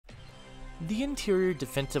The interior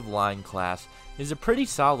defensive line class is a pretty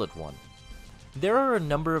solid one. There are a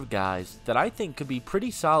number of guys that I think could be pretty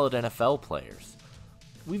solid NFL players.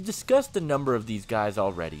 We've discussed a number of these guys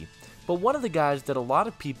already, but one of the guys that a lot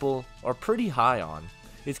of people are pretty high on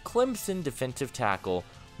is Clemson defensive tackle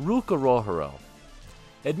Ruke Orhorhoro.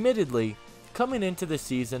 Admittedly, coming into the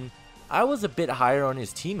season, I was a bit higher on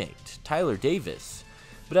his teammate, Tyler Davis,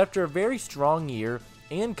 but after a very strong year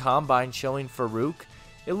and combine showing for Ruke,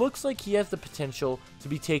 it looks like he has the potential to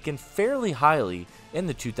be taken fairly highly in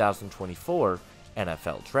the 2024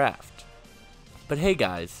 NFL Draft. But hey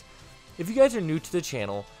guys, if you guys are new to the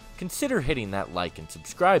channel, consider hitting that like and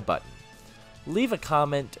subscribe button. Leave a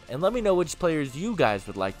comment and let me know which players you guys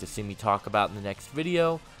would like to see me talk about in the next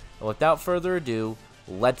video, and without further ado,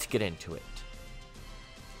 let's get into it.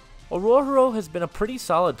 Orhorhoro has been a pretty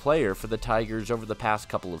solid player for the Tigers over the past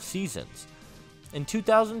couple of seasons. In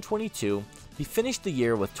 2022, he finished the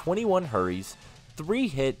year with 21 hurries, 3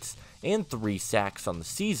 hits, and 3 sacks on the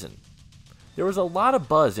season. There was a lot of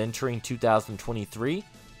buzz entering 2023,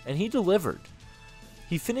 and he delivered.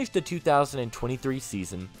 He finished the 2023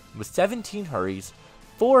 season with 17 hurries,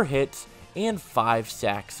 4 hits, and 5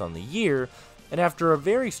 sacks on the year, and after a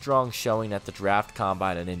very strong showing at the draft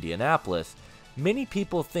combine in Indianapolis, many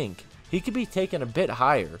people think he could be taken a bit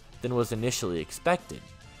higher than was initially expected.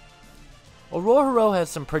 Orhorhoro has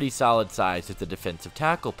some pretty solid size at the defensive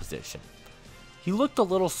tackle position. He looked a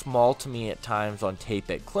little small to me at times on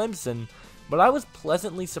tape at Clemson, but I was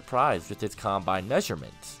pleasantly surprised with his combine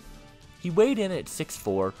measurements. He weighed in at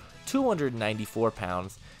 6'4", 294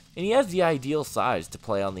 pounds, and he has the ideal size to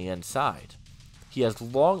play on the inside. He has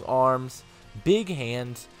long arms, big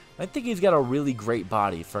hands, and I think he's got a really great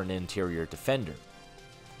body for an interior defender.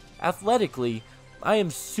 Athletically, I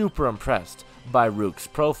am super impressed by Ruke's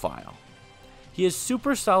profile. He has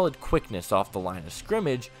super solid quickness off the line of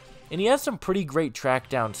scrimmage, and he has some pretty great track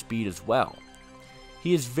down speed as well.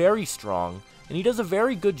 He is very strong, and he does a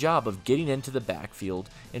very good job of getting into the backfield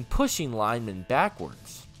and pushing linemen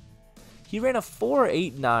backwards. He ran a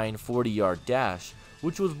 4.89 40-yard dash,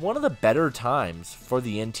 which was one of the better times for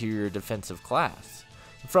the interior defensive class.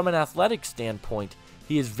 From an athletic standpoint,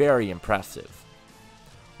 he is very impressive.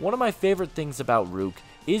 One of my favorite things about Ruke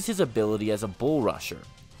is his ability as a bull rusher.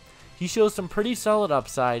 He shows some pretty solid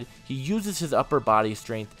upside, he uses his upper body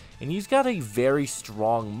strength, and he's got a very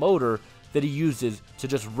strong motor that he uses to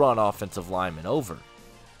just run offensive linemen over.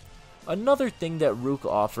 Another thing that Ruke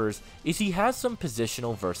offers is he has some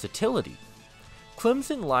positional versatility.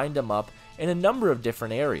 Clemson lined him up in a number of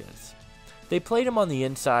different areas. They played him on the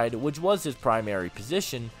inside, which was his primary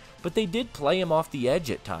position, but they did play him off the edge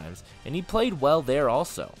at times, and he played well there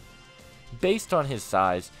also. Based on his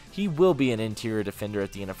size, he will be an interior defender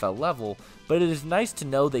at the NFL level, but it is nice to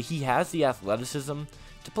know that he has the athleticism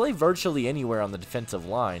to play virtually anywhere on the defensive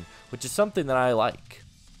line, which is something that I like.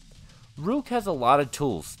 Ruke has a lot of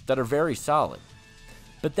tools that are very solid,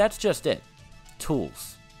 but that's just it,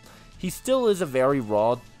 tools. He still is a very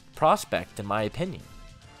raw prospect in my opinion.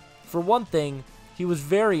 For one thing, he was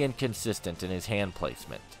very inconsistent in his hand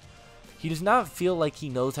placement. He does not feel like he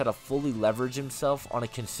knows how to fully leverage himself on a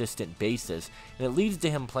consistent basis, and it leads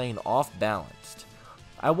to him playing off-balanced.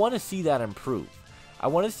 I want to see that improve. I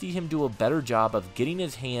want to see him do a better job of getting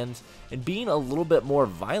his hands and being a little bit more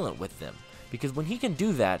violent with them, because when he can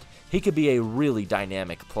do that, he could be a really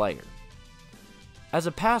dynamic player. As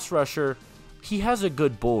a pass rusher, he has a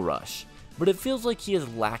good bull rush, but it feels like he is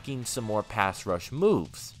lacking some more pass rush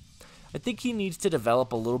moves. I think he needs to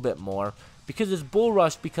develop a little bit more because his bull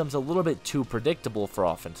rush becomes a little bit too predictable for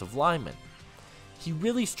offensive linemen. He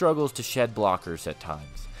really struggles to shed blockers at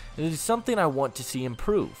times, and it is something I want to see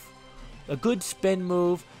improve. A good spin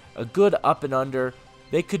move, a good up and under,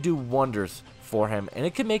 they could do wonders for him, and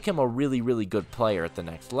it could make him a really good player at the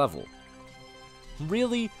next level.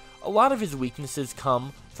 Really, a lot of his weaknesses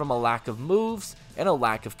come from a lack of moves and a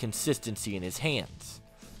lack of consistency in his hands.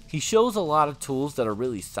 He shows a lot of tools that are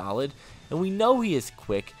really solid, and we know he is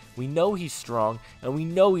quick, we know he's strong, and we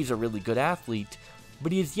know he's a really good athlete,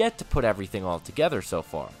 but he has yet to put everything all together so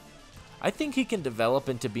far. I think he can develop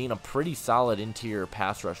into being a pretty solid interior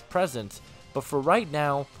pass rush presence, but for right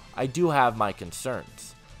now, I do have my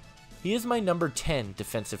concerns. He is my number 10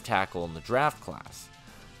 defensive tackle in the draft class.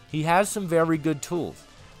 He has some very good tools,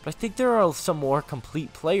 but I think there are some more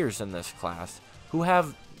complete players in this class who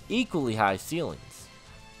have equally high ceilings.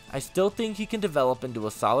 I still think he can develop into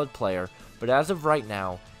a solid player, but as of right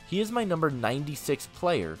now, he is my number 96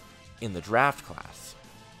 player in the draft class.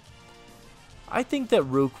 I think that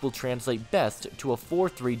Ruke will translate best to a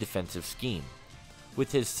 4-3 defensive scheme.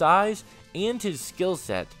 With his size and his skill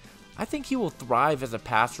set, I think he will thrive as a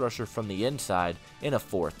pass rusher from the inside in a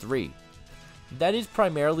 4-3. That is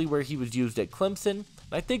primarily where he was used at Clemson, and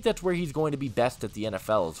I think that's where he's going to be best at the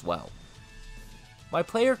NFL as well. My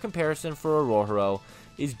player comparison for Orhorhoro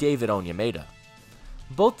is David Onyemata.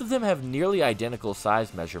 Both of them have nearly identical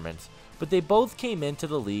size measurements, but they both came into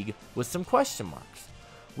the league with some question marks.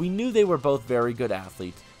 We knew they were both very good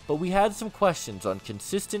athletes, but we had some questions on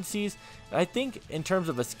consistencies, and I think in terms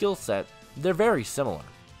of a skill set, they're very similar.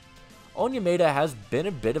 Onyemata has been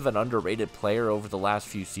a bit of an underrated player over the last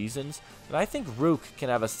few seasons, and I think Ruke can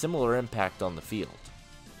have a similar impact on the field.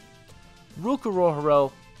 Ruke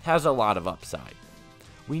Orhorhoro has a lot of upside.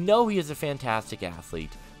 We know he is a fantastic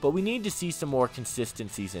athlete, but we need to see some more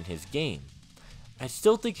consistencies in his game. I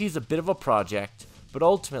still think he's a bit of a project, but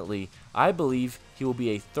ultimately, I believe he will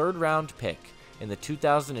be a third-round pick in the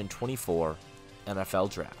 2024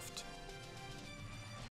 NFL Draft.